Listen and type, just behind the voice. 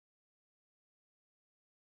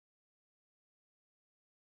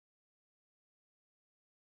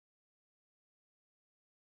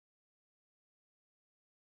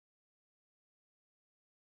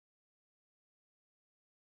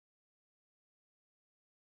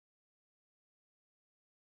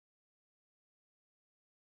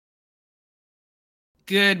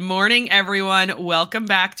Good morning, everyone. Welcome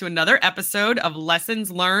back to another episode of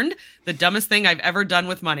Lessons Learned, the dumbest thing I've ever done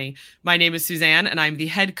with money. My name is Suzanne, and I'm the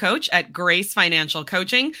head coach at Grace Financial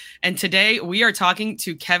Coaching. And today we are talking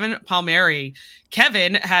to Kevin Palmieri.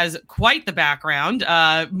 Kevin has quite the background.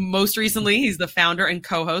 Most recently, he's the founder and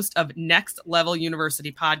co-host of Next Level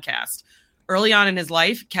University podcast. Early on in his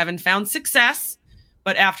life, Kevin found success,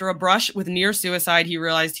 but after a brush with near suicide, he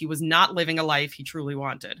realized he was not living a life he truly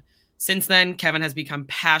wanted. Since then, Kevin has become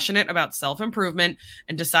passionate about self-improvement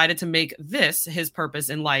and decided to make this his purpose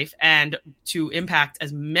in life and to impact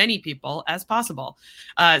as many people as possible.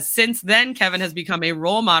 Since then, Kevin has become a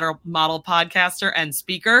role model podcaster and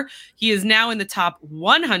speaker. He is now in the top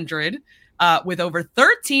 100 with over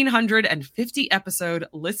 1,350 episodes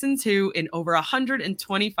listened to in over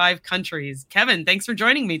 125 countries. Kevin, thanks for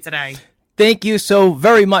joining me today. Thank you so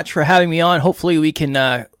very much for having me on. Hopefully we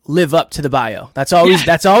can live up to the bio. That's always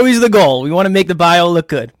the goal. We want to make the bio look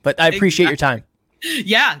good, but I appreciate your time.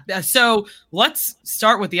 Yeah. So let's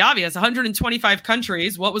start with the obvious. 125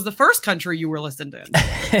 countries. What was the first country you were listed in?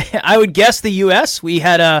 I would guess the U.S. We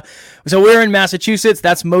had so we're in Massachusetts.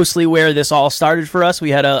 That's mostly where this all started for us. We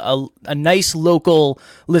had a nice local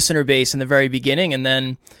listener base in the very beginning. And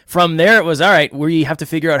then from there, it was, all right, we have to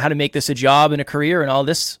figure out how to make this a job and a career and all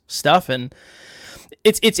this stuff. And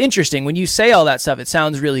it's interesting. When you say all that stuff, it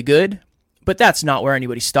sounds really good. But that's not where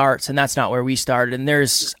anybody starts, and that's not where we started. And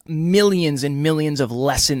there's millions and millions of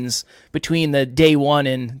lessons between the day one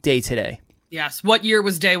and day today. Yes. What year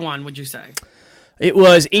was day one, would you say? It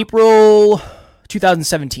was April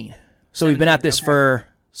 2017. So we've been at this for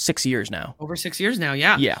 6 years now. Over 6 years now,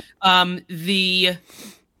 yeah. Yeah. The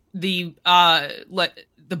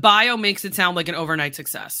bio makes it sound like an overnight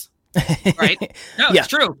success, right? No, Yeah. It's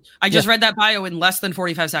true. I just read that bio in less than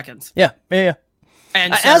 45 seconds. Yeah.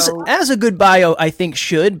 And so, as a good bio, I think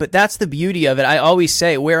should, but that's the beauty of it. I always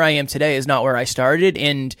say where I am today is not where I started.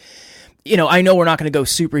 And, I know we're not going to go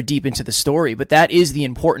super deep into the story, but that is the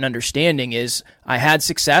important understanding is I had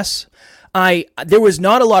success. There was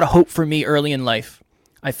not a lot of hope for me early in life.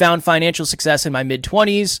 I found financial success in my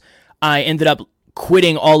mid-20s. I ended up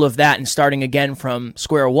quitting all of that and starting again from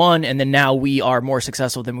square one. And then now we are more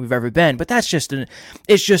successful than we've ever been. But that's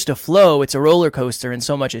it's just a flow. It's a roller coaster, and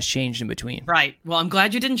so much has changed in between. Right. Well, I'm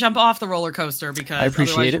glad you didn't jump off the roller coaster because I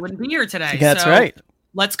appreciate otherwise it. you wouldn't be here today. That's right.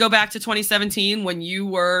 Let's go back to 2017 when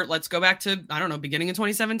let's go back to, I don't know, beginning of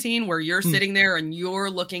 2017 where you're sitting there and you're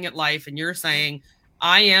looking at life and you're saying,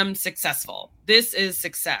 I am successful. This is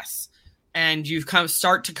success. And you've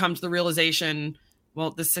start to come to the realization,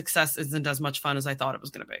 well, this success isn't as much fun as I thought it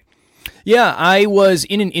was going to be. Yeah, I was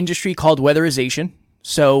in an industry called weatherization.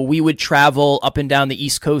 So we would travel up and down the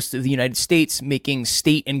East Coast of the United States, making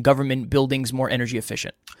state and government buildings more energy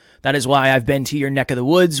efficient. That is why I've been to your neck of the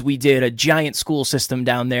woods. We did a giant school system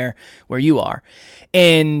down there where you are.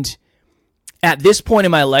 And at this point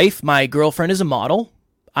in my life, my girlfriend is a model.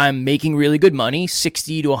 I'm making really good money,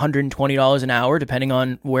 $60 to $120 an hour, depending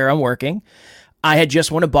on where I'm working. I had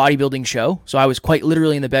just won a bodybuilding show, so I was quite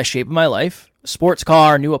literally in the best shape of my life. Sports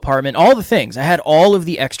car, new apartment, all the things. I had all of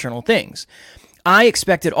the external things. I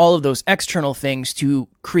expected all of those external things to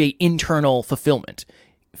create internal fulfillment,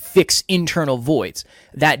 fix internal voids.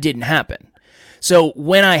 That didn't happen. So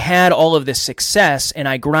when I had all of this success and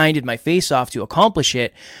I grinded my face off to accomplish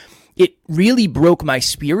it, it really broke my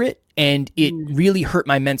spirit and it really hurt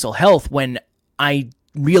my mental health when I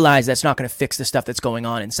realized that's not going to fix the stuff that's going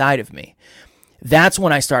on inside of me. That's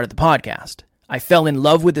when I started the podcast. I fell in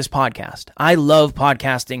love with this podcast. I love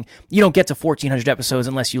podcasting. You don't get to 1,400 episodes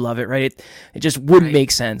unless you love it, right? It just wouldn't make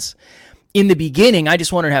sense. In the beginning, I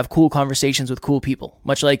just wanted to have cool conversations with cool people,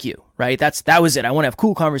 much like you, right? That was it. I want to have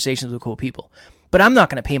cool conversations with cool people. But I'm not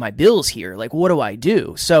going to pay my bills here. Like, what do I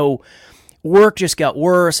do? So work just got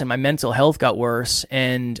worse and my mental health got worse.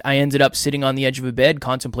 And I ended up sitting on the edge of a bed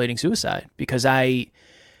contemplating suicide because I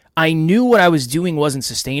knew what I was doing wasn't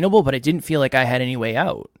sustainable, but it didn't feel like I had any way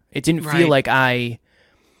out. It didn't feel like I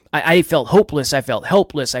felt hopeless. I felt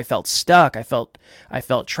helpless. I felt stuck. I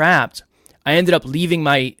felt trapped. I ended up leaving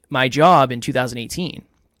my job in 2018.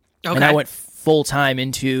 Okay. And I went full time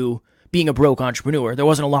into being a broke entrepreneur. There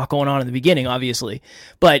wasn't a lot going on in the beginning, obviously,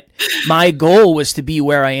 but my goal was to be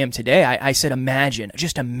where I am today. I said,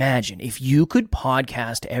 just imagine if you could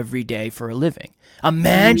podcast every day for a living.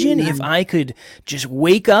 Imagine if I could just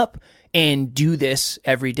wake up and do this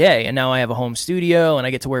every day. And now I have a home studio and I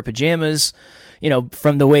get to wear pajamas,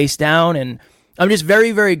 from the waist down. And I'm just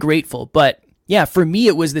very, very grateful. But yeah, for me,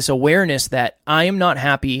 it was this awareness that I am not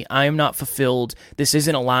happy. I am not fulfilled. This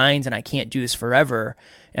isn't aligned and I can't do this forever.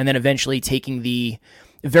 And then eventually taking the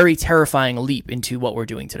very terrifying leap into what we're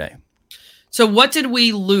doing today. So what did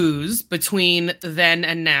we lose between then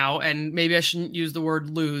and now? And maybe I shouldn't use the word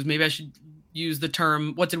lose. Maybe I should use the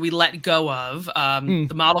term, what did we let go of?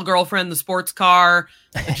 The model girlfriend, the sports car,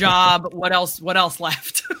 the job. What else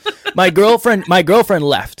left? My girlfriend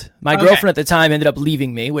left. My girlfriend at the time ended up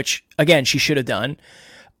leaving me, which again, she should have done.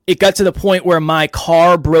 It got to the point where my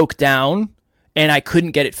car broke down and I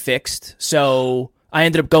couldn't get it fixed. So I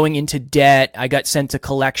ended up going into debt. I got sent to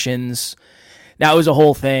collections. That was a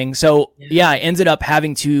whole thing. So yeah, I ended up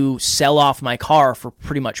having to sell off my car for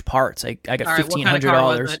pretty much parts. I got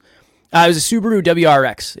 $1,500. It was a Subaru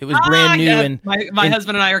WRX. It was brand new, and my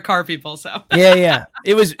husband and I are car people. So yeah.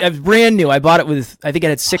 It was brand new. I bought it with, I think it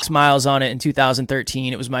had 6 miles on it in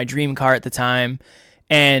 2013. It was my dream car at the time,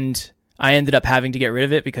 and I ended up having to get rid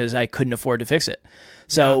of it because I couldn't afford to fix it.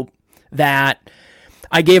 So that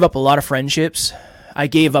I gave up a lot of friendships. I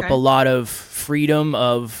gave up a lot of freedom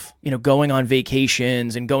of, going on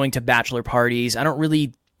vacations and going to bachelor parties. I don't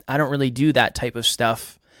really do that type of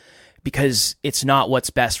stuff because it's not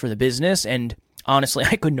what's best for the business. And honestly,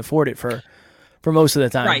 I couldn't afford it for most of the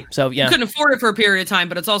time. Right. So yeah, you couldn't afford it for a period of time,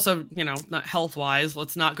 but it's also, not health wise.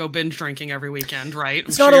 Let's not go binge drinking every weekend. Right.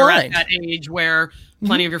 It's not aligned. You're at that age where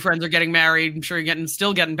plenty of your friends are getting married. I'm sure you're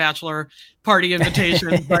still getting bachelor party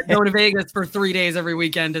invitations, but going to Vegas for 3 days every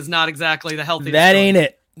weekend is not exactly the healthiest. That ain't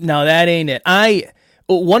it. No, that ain't it.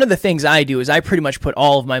 One of the things I do is I pretty much put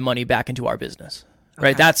all of my money back into our business,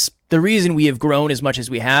 right? That's the reason we have grown as much as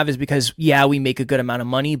we have, is because, we make a good amount of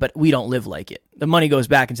money, but we don't live like it. The money goes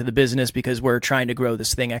back into the business because we're trying to grow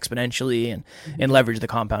this thing exponentially and leverage the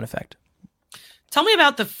compound effect. Tell me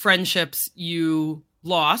about the friendships you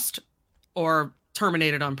lost or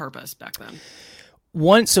terminated on purpose back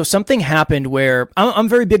then. So something happened where I'm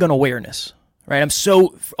very big on awareness. Right.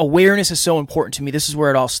 Awareness is so important to me. This is where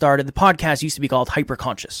it all started. The podcast used to be called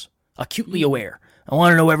Hyperconscious, acutely aware. I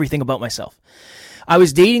want to know everything about myself. I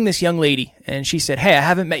was dating this young lady and she said, "Hey, I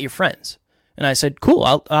haven't met your friends." And I said, "Cool.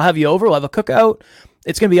 I'll have you over. We'll have a cookout.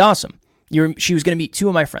 It's going to be awesome." She was going to meet 2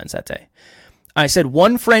 of my friends that day. I said,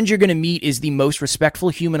 "One friend you're going to meet is the most respectful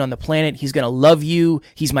human on the planet. He's going to love you.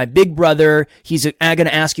 He's my big brother. He's going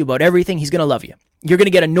to ask you about everything. He's going to love you. You're going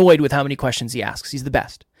to get annoyed with how many questions he asks. He's the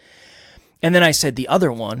best." And then I said the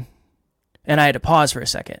other one, and I had to pause for a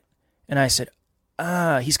second. And I said,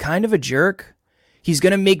 he's kind of a jerk. He's going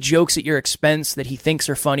to make jokes at your expense that he thinks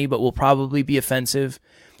are funny, but will probably be offensive.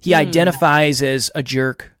 He identifies as a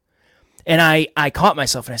jerk. And I caught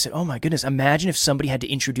myself and I said, oh my goodness, imagine if somebody had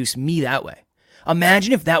to introduce me that way.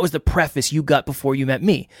 Imagine if that was the preface you got before you met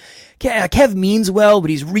me. Kev means well, but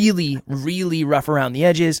he's really, really rough around the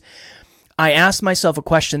edges. I asked myself a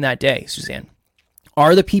question that day, Suzanne.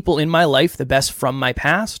 Are the people in my life the best from my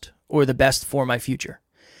past or the best for my future?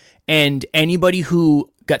 And anybody who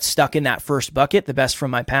got stuck in that first bucket, the best from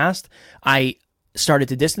my past, I started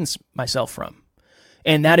to distance myself from.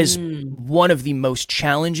 And that is one of the most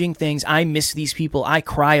challenging things. I miss these people. I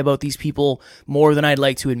cry about these people more than I'd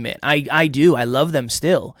like to admit. I do. I love them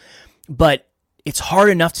still. But it's hard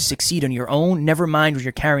enough to succeed on your own, never mind when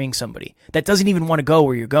you're carrying somebody that doesn't even want to go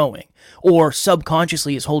where you're going or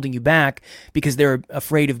subconsciously is holding you back because they're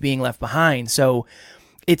afraid of being left behind. So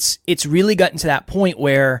it's really gotten to that point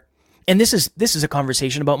where, and this is a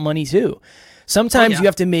conversation about money too. Sometimes you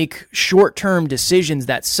have to make short-term decisions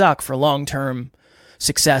that suck for long-term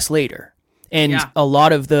success later. And a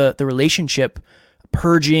lot of the relationship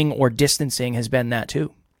purging or distancing has been that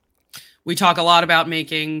too. We talk a lot about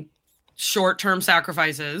making short-term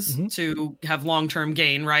sacrifices to have long-term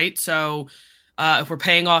gain, right? So if we're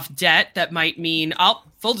paying off debt, that might mean,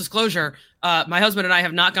 full disclosure, my husband and I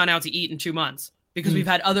have not gone out to eat in 2 months because we've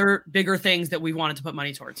had other bigger things that we wanted to put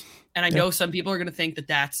money towards. And I know some people are going to think that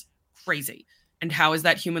that's crazy. And how is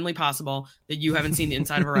that humanly possible that you haven't seen the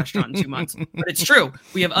inside of a restaurant in 2 months? But it's true.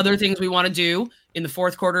 We have other things we want to do in the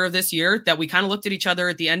fourth quarter of this year that we kind of looked at each other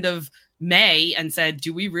at the end of May and said,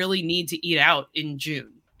 do we really need to eat out in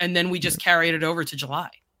June? And then we just carried it over to July.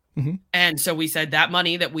 And so we said that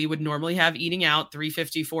money that we would normally have eating out,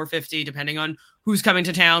 $350, $450, depending on who's coming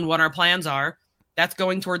to town, what our plans are, that's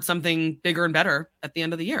going towards something bigger and better at the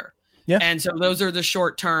end of the year. Yeah. And so those are the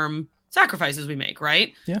short-term sacrifices we make,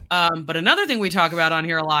 right? Yeah. But another thing we talk about on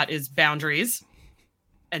here a lot is boundaries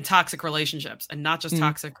and toxic relationships, and not just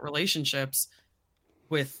toxic relationships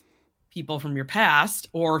with people from your past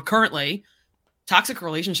or currently, toxic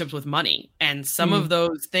relationships with money. And some of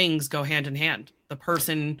those things go hand in hand. The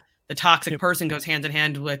toxic person goes hand in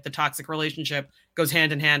hand with the toxic relationship, goes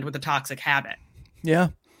hand in hand with the toxic habit. Yeah.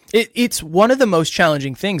 It's one of the most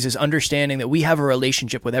challenging things is understanding that we have a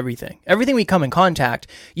relationship with everything. Everything we come in contact,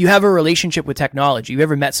 you have a relationship with technology. You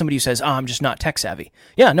ever met somebody who says, I'm just not tech savvy?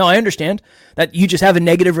 Yeah, no, I understand that you just have a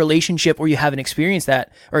negative relationship or you haven't experienced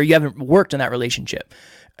that or you haven't worked in that relationship.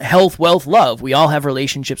 Health, wealth, love. We all have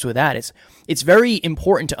relationships with that. It's very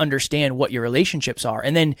important to understand what your relationships are.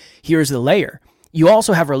 And then here's the layer. You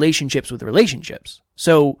also have relationships with relationships.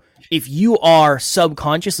 So if you are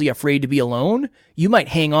subconsciously afraid to be alone, you might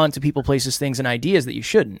hang on to people, places, things, and ideas that you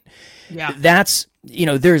shouldn't. Yeah. That's,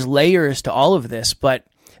 there's layers to all of this, but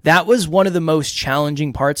that was one of the most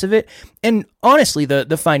challenging parts of it. And honestly,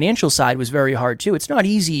 the financial side was very hard too. It's not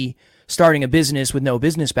easy starting a business with no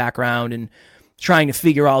business background and trying to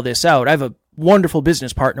figure all this out. I have a wonderful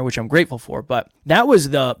business partner, which I'm grateful for, but that was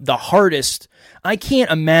the hardest. I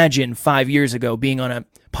can't imagine 5 years ago being on a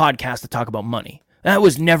podcast to talk about money. That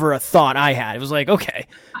was never a thought I had. It was like, okay,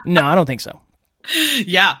 no, I don't think so.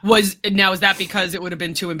 Yeah. Is that because it would have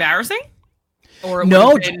been too embarrassing? Or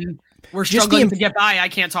we're struggling to get by, I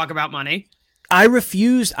can't talk about money? I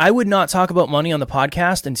refused. I would not talk about money on the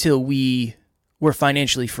podcast until we were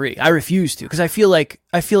financially free. I refused to because I feel like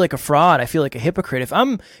a fraud. I feel like a hypocrite. If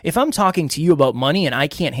I'm talking to you about money and I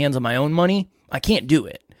can't handle my own money, I can't do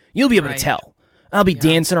it. You'll be able to tell. I'll be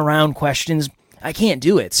dancing around questions. I can't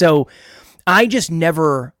do it. So I just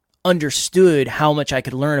never understood how much I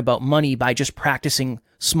could learn about money by just practicing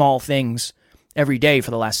small things every day for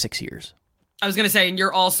the last 6 years. I was going to say, and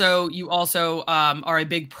you also are a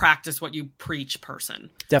big practice what you preach person.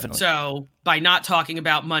 Definitely. So by not talking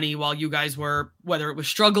about money while you guys were, whether it was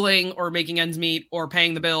struggling or making ends meet or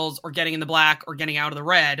paying the bills or getting in the black or getting out of the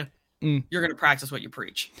red, you're going to practice what you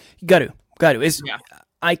preach. Got to.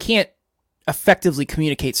 I can't effectively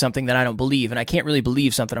communicate something that I don't believe, and I can't really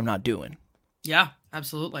believe something I'm not doing. Yeah,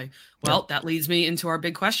 absolutely. Well, that leads me into our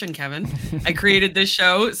big question, Kevin. I created this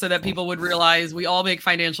show so that people would realize we all make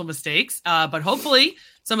financial mistakes, but hopefully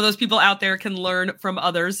some of those people out there can learn from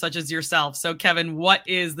others such as yourself. So, Kevin, what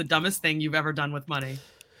is the dumbest thing you've ever done with money?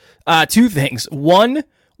 Two things. One,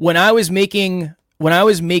 when I was making like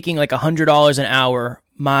 $100 an hour,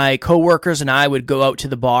 my coworkers and I would go out to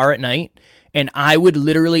the bar at night, and I would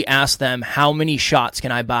literally ask them, how many shots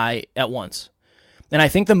can I buy at once? And I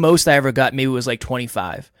think the most I ever got maybe was like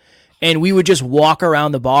 25. And we would just walk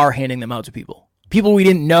around the bar handing them out to people. People we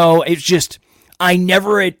didn't know. It's just, I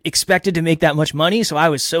never expected to make that much money, so I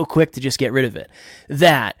was so quick to just get rid of it.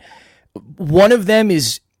 That. One of them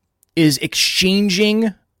is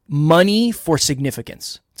exchanging money for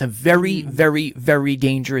significance. It's a very, very, very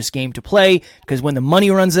dangerous game to play because when the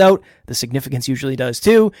money runs out, the significance usually does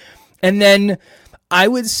too. And then I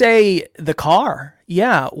would say the car.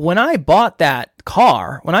 Yeah, when I bought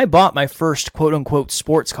my first quote unquote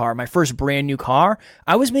sports car, my first brand new car,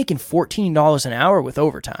 I was making $14 an hour with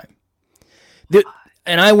overtime.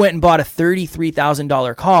 And I went and bought a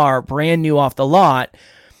 $33,000 car, brand new off the lot.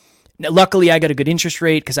 Now, luckily, I got a good interest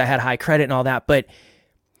rate because I had high credit and all that. But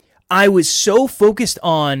I was so focused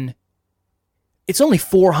on, it's only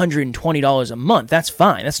 $420 a month. That's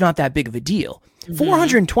fine. That's not that big of a deal.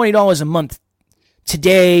 $420 a month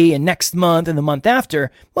today and next month and the month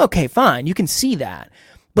after, okay, fine, you can see that.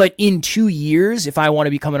 But in 2 years, if I want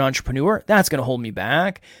to become an entrepreneur, that's going to hold me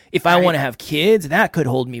back. If I want to have kids, that could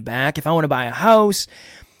hold me back. If I want to buy a house,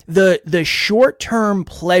 the short-term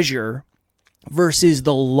pleasure versus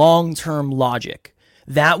the long-term logic,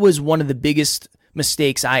 that was one of the biggest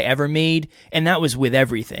mistakes I ever made, and that was with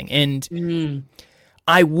everything. And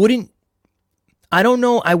I wouldn't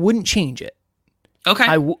change it. Okay.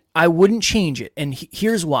 I wouldn't change it, and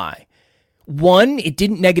here's why. One, it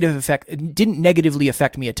didn't negatively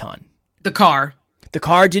affect me a ton. The car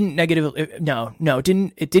didn't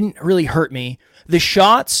it didn't really hurt me. The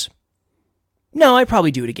shots, no, I'd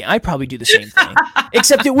probably do it again. I'd probably do the same thing.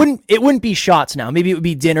 Except it wouldn't be shots now. Maybe it would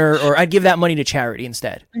be dinner, or I'd give that money to charity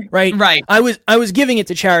instead. Right? Right. I was giving it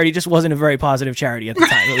to charity, just wasn't a very positive charity at the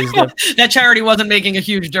time. That charity wasn't making a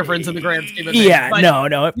huge difference in the grand scheme of things. Yeah,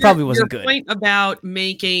 no, it probably wasn't good. Your point about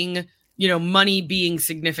making, money being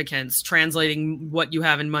significance, translating what you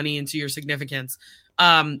have in money into your significance,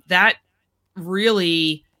 that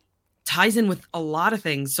really ties in with a lot of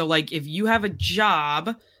things. So like if you have a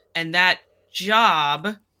job and that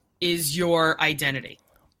job is your identity.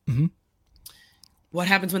 Mm-hmm. What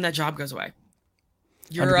happens when that job goes away?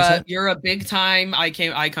 You're a big time.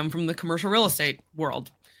 I come from the commercial real estate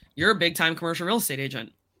world. You're a big time commercial real estate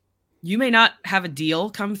agent. You may not have a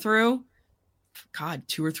deal come through,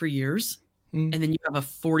 2 or 3 years, and then you have a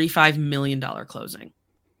 $45 million closing.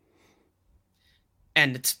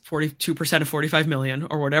 and it's 42% of 45 million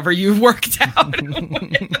or whatever you've worked out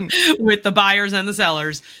with the buyers and the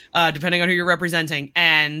sellers, depending on who you're representing.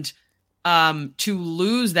 And to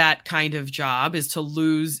lose that kind of job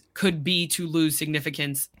could be to lose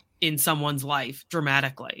significance in someone's life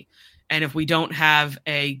dramatically. And if we don't have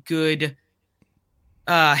a good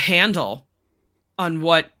handle on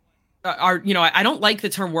what I don't like the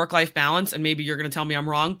term work-life balance, and maybe you're going to tell me I'm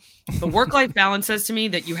wrong. The work-life balance says to me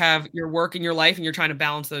that you have your work and your life, and you're trying to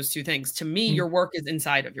balance those two things. To me, your work is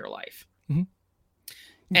inside of your life. Mm-hmm.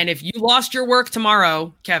 And if you lost your work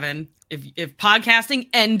tomorrow, Kevin, if podcasting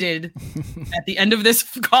ended at the end of this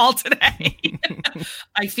call today,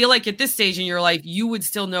 I feel like at this stage in your life, you would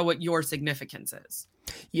still know what your significance is.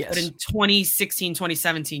 Yes. But in 2016,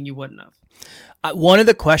 2017, you wouldn't have. One of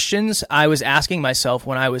the questions I was asking myself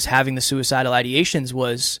when I was having the suicidal ideations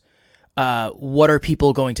was, what are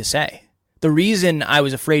people going to say? The reason I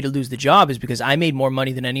was afraid to lose the job is because I made more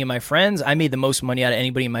money than any of my friends. I made the most money out of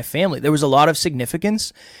anybody in my family. There was a lot of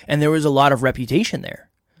significance and there was a lot of reputation there.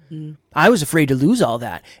 Mm. I was afraid to lose all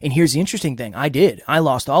that. And here's the interesting thing. I did. I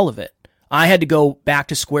lost all of it. I had to go back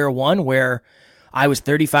to square one where I was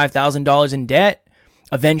 $35,000 in debt.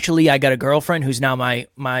 Eventually, I got a girlfriend who's now my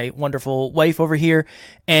wonderful wife over here,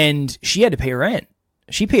 and she had to pay rent.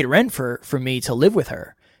 She paid rent for me to live with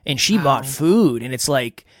her, and she bought food. And it's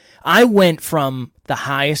like I went from the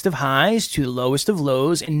highest of highs to the lowest of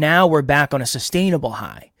lows, and now we're back on a sustainable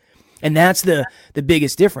high. And that's the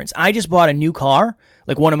biggest difference. I just bought a new car,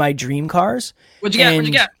 like one of my dream cars. What'd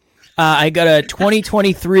you get? I got a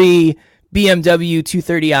 2023 BMW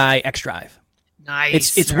 230i xDrive.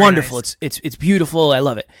 Nice. It's wonderful. Nice. It's beautiful. I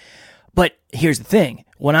love it. But here's the thing.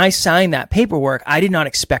 When I signed that paperwork, I did not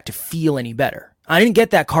expect to feel any better. I didn't get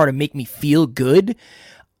that car to make me feel good.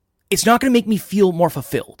 It's not going to make me feel more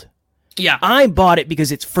fulfilled. Yeah. I bought it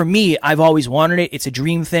because it's, for me, I've always wanted it. It's a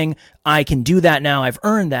dream thing. I can do that now. I've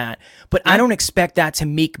earned that. But I don't expect that to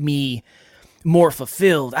make me more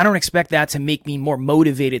fulfilled. I don't expect that to make me more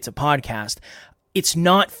motivated to podcast. It's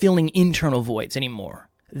not filling internal voids anymore.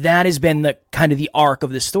 That has been the kind of the arc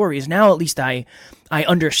of the story. Is now at least I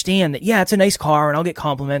understand that, yeah, it's a nice car and I'll get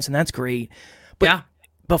compliments and that's great. But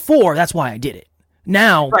before, that's why I did it.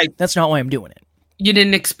 Now, that's not why I'm doing it. You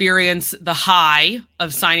didn't experience the high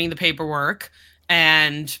of signing the paperwork,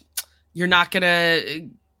 and you're not going to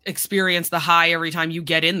experience the high every time you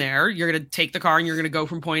get in there. You're going to take the car and you're going to go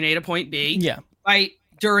from point A to point B. Yeah. Right.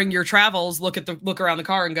 During your travels, look around the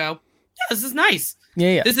car and go, yeah, this is nice.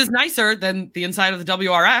 Yeah. This is nicer than the inside of the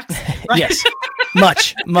WRX. Right? Yes.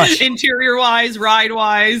 Much. Interior wise, ride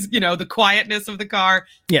wise, the quietness of the car.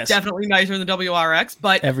 Yes. Definitely nicer than the WRX,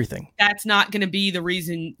 but everything. That's not going to be the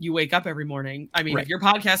reason you wake up every morning. I mean, if you're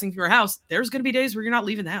podcasting from your house, there's going to be days where you're not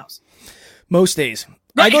leaving the house. Most days.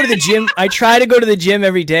 I go to the gym. I try to go to the gym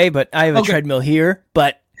every day, but I have a treadmill here.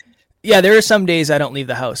 But yeah, there are some days I don't leave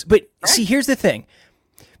the house. But see, here's the thing.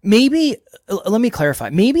 Maybe, let me clarify.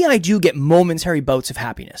 Maybe I do get momentary bouts of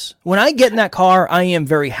happiness. When I get in that car, I am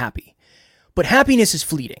very happy. But happiness is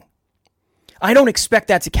fleeting. I don't expect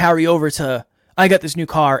that to carry over to, I got this new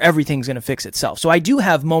car, everything's going to fix itself. So I do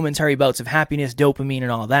have momentary bouts of happiness, dopamine,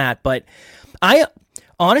 and all that. But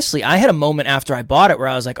honestly, I had a moment after I bought it where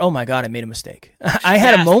I was like, oh my God, I made a mistake. I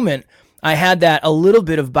had a moment, I had that a little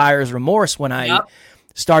bit of buyer's remorse when I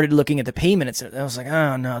started looking at the payment. I was like,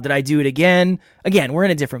 oh no, did I do it again? Again, we're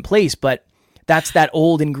in a different place, but that's that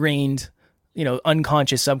old ingrained,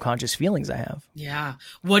 unconscious, subconscious feelings I have. Yeah.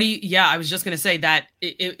 I was just going to say that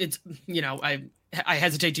it's, I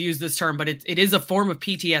hesitate to use this term, but it is a form of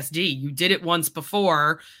PTSD. You did it once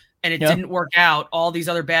before and it didn't work out. All these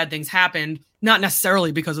other bad things happened, not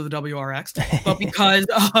necessarily because of the WRX, but because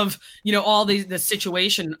of, all the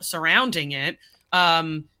situation surrounding it.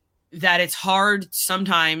 That it's hard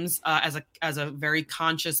sometimes as a very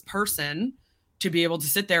conscious person to be able to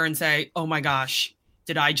sit there and say, oh my gosh,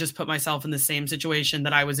 did I just put myself in the same situation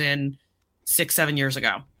that I was in 6-7 years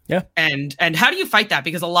ago? Yeah. And how do you fight that?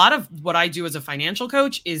 Because a lot of what I do as a financial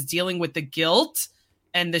coach is dealing with the guilt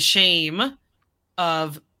and the shame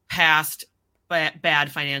of past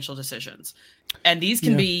bad financial decisions. And these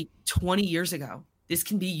can be 20 years ago. This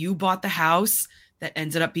can be you bought the house that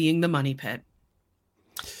ended up being the money pit.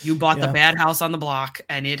 You bought the bad house on the block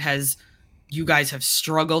and you guys have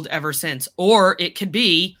struggled ever since. Or it could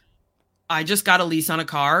be, I just got a lease on a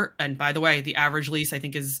car. And by the way, the average lease I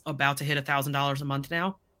think is about to hit $1,000 a month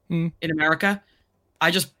now in America.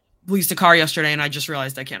 I just leased a car yesterday and I just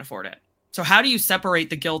realized I can't afford it. So how do you separate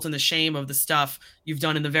the guilt and the shame of the stuff you've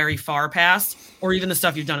done in the very far past or even the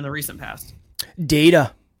stuff you've done in the recent past?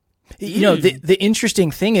 Data. The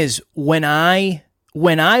interesting thing is when I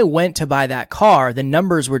when I went to buy that car, the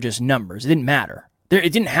numbers were just numbers. It didn't matter.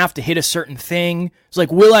 It didn't have to hit a certain thing. It's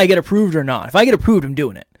like, will I get approved or not? If I get approved, I'm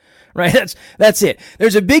doing it. Right? That's it.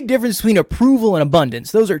 There's a big difference between approval and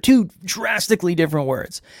abundance. Those are two drastically different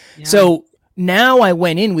words. Yeah. So now I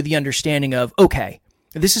went in with the understanding of, okay,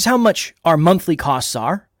 this is how much our monthly costs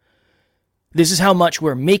are. This is how much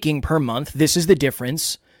we're making per month. This is the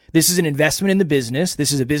difference. This is an investment in the business.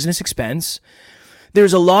 This is a business expense.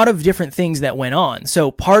 There's a lot of different things that went on.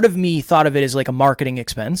 So part of me thought of it as like a marketing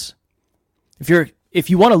expense. If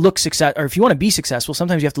you want to look success, or if you want to be successful,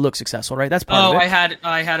 sometimes you have to look successful, right? That's part of it.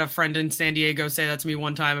 I had a friend in San Diego say that to me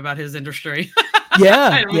one time about his industry.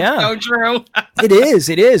 Yeah. So true. It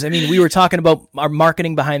is. I mean, we were talking about our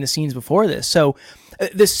marketing behind the scenes before this. So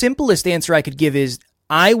the simplest answer I could give is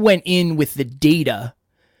I went in with the data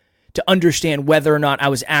to understand whether or not I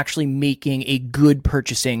was actually making a good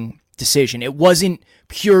purchasing decision. It wasn't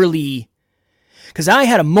purely because I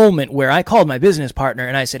had a moment where I called my business partner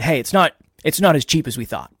and I said, hey, it's not as cheap as we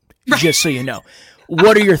thought, just so you know.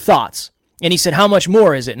 What are your thoughts? And he said, how much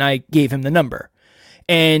more is it? And I gave him the number.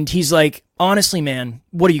 And he's like, honestly, man,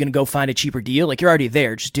 what are you going to go find a cheaper deal? Like, you're already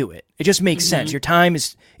there. Just do it. It just makes sense. Your time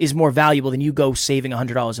is more valuable than you go saving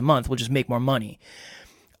 $100 a month. We'll just make more money.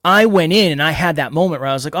 I went in and I had that moment where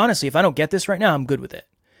I was like, honestly, if I don't get this right now, I'm good with it.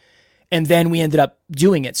 And then we ended up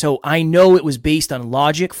doing it. So I know it was based on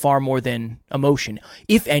logic far more than emotion.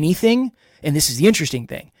 If anything, and this is the interesting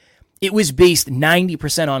thing, it was based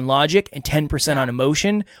 90% on logic and 10% on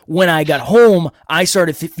emotion. When I got home, I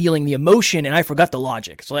started feeling the emotion and I forgot the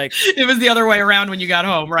logic. It's like it was the other way around when you got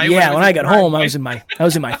home, right? Yeah, when I got home, I was in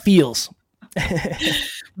my feels.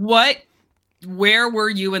 Where were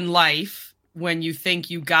you in life when you think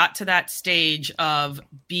you got to that stage of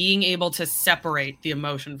being able to separate the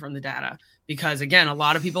emotion from the data? Because again, a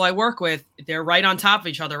lot of people I work with, they're right on top of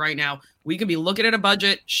each other right now. We could be looking at a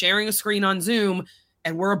budget, sharing a screen on Zoom,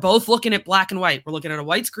 and we're both looking at black and white. We're looking at a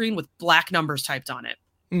white screen with black numbers typed on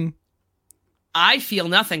it. I feel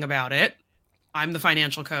nothing about it. I'm the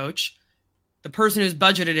financial coach. The person whose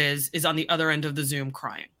budget it is on the other end of the Zoom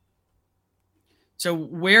crying. So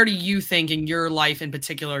where do you think in your life in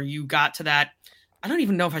particular you got to that? I don't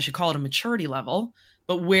even know if I should call it a maturity level,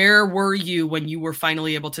 but where were you when you were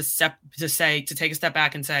finally able to take a step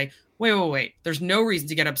back and say, wait, there's no reason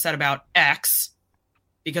to get upset about X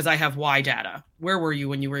because I have Y data. Where were you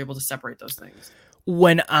when you were able to separate those things?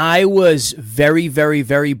 When I was very, very,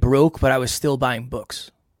 very broke, but I was still buying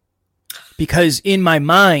books. Because in my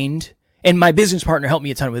mind, and my business partner helped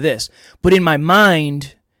me a ton with this, but in my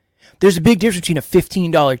mind, there's a big difference between a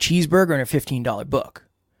 $15 cheeseburger and a $15 book.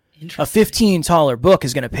 A $15 book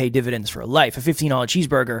is going to pay dividends for a life. A $15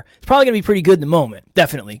 cheeseburger is probably going to be pretty good in the moment.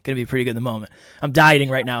 Definitely going to be pretty good in the moment. I'm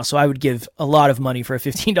dieting right now, so I would give a lot of money for a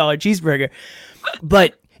 $15 cheeseburger.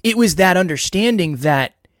 But it was that understanding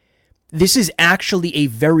that this is actually a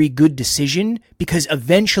very good decision because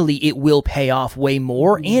eventually it will pay off way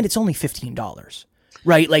more, and it's only $15,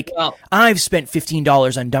 right? Like, I've spent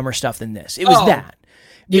 $15 on dumber stuff than this. It was that.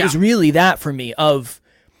 It was really that for me of,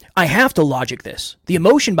 I have to logic this. The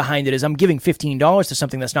emotion behind it is I'm giving $15 to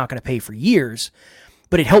something that's not going to pay for years,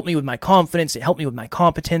 but it helped me with my confidence. It helped me with my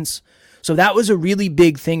competence. So that was a really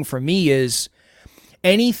big thing for me is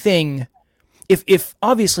anything, if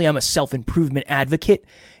obviously I'm a self-improvement advocate,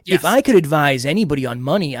 if I could advise anybody on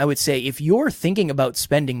money, I would say if you're thinking about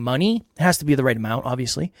spending money, it has to be the right amount,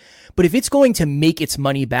 obviously, but if it's going to make its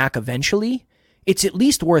money back eventually, it's at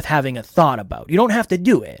least worth having a thought about. You don't have to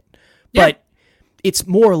do it, but it's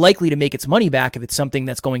more likely to make its money back if it's something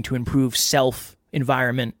that's going to improve self,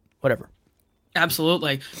 environment, whatever.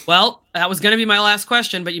 Absolutely. Well, that was going to be my last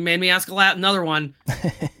question, but you made me ask another one.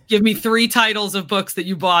 Give me 3 titles of books that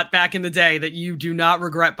you bought back in the day that you do not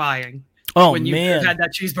regret buying. Oh, when you had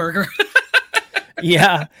that cheeseburger.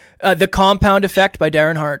 Yeah. The Compound Effect by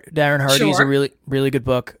Darren Hardy is a really, really good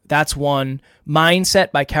book. That's one.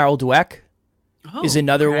 Mindset by Carol Dweck is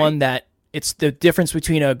another one that it's the difference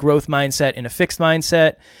between a growth mindset and a fixed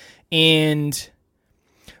mindset. And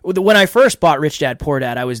when I first bought Rich Dad, Poor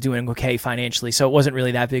Dad, I was doing okay financially, so it wasn't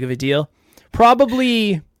really that big of a deal.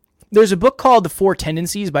 Probably, there's a book called The 4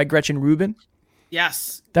 Tendencies by Gretchen Rubin.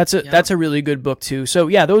 Yes. That's a really good book too. So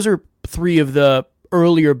yeah, those are 3 of the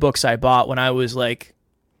earlier books I bought when I was like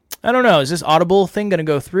I don't know. Is this Audible thing going to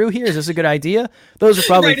go through here? Is this a good idea? Those are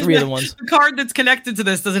probably three of the ones. The card that's connected to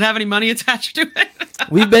this, does it have any money attached to it?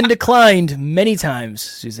 We've been declined many times,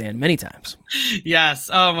 Suzanne, many times. Yes.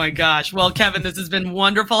 Oh my gosh. Well, Kevin, this has been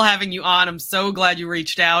wonderful having you on. I'm so glad you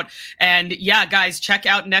reached out. And yeah, guys, check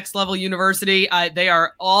out Next Level University. They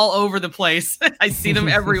are all over the place. I see them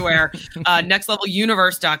everywhere.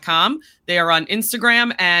 nextleveluniverse.com. They are on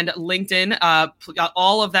Instagram and LinkedIn.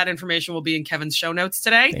 All of that information will be in Kevin's show notes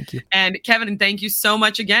today. Thank you. And Kevin, thank you so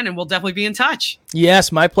much again. And we'll definitely be in touch.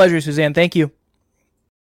 Yes, my pleasure, Suzanne. Thank you.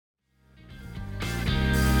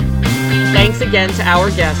 Thanks again to our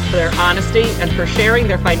guests for their honesty and for sharing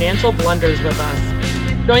their financial blunders with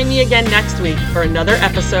us. Join me again next week for another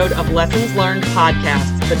episode of Lessons Learned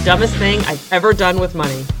Podcast, the dumbest thing I've ever done with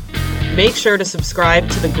money. Make sure to subscribe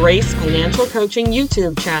to the Grace Financial Coaching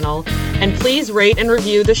YouTube channel, and please rate and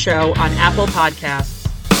review the show on Apple Podcasts.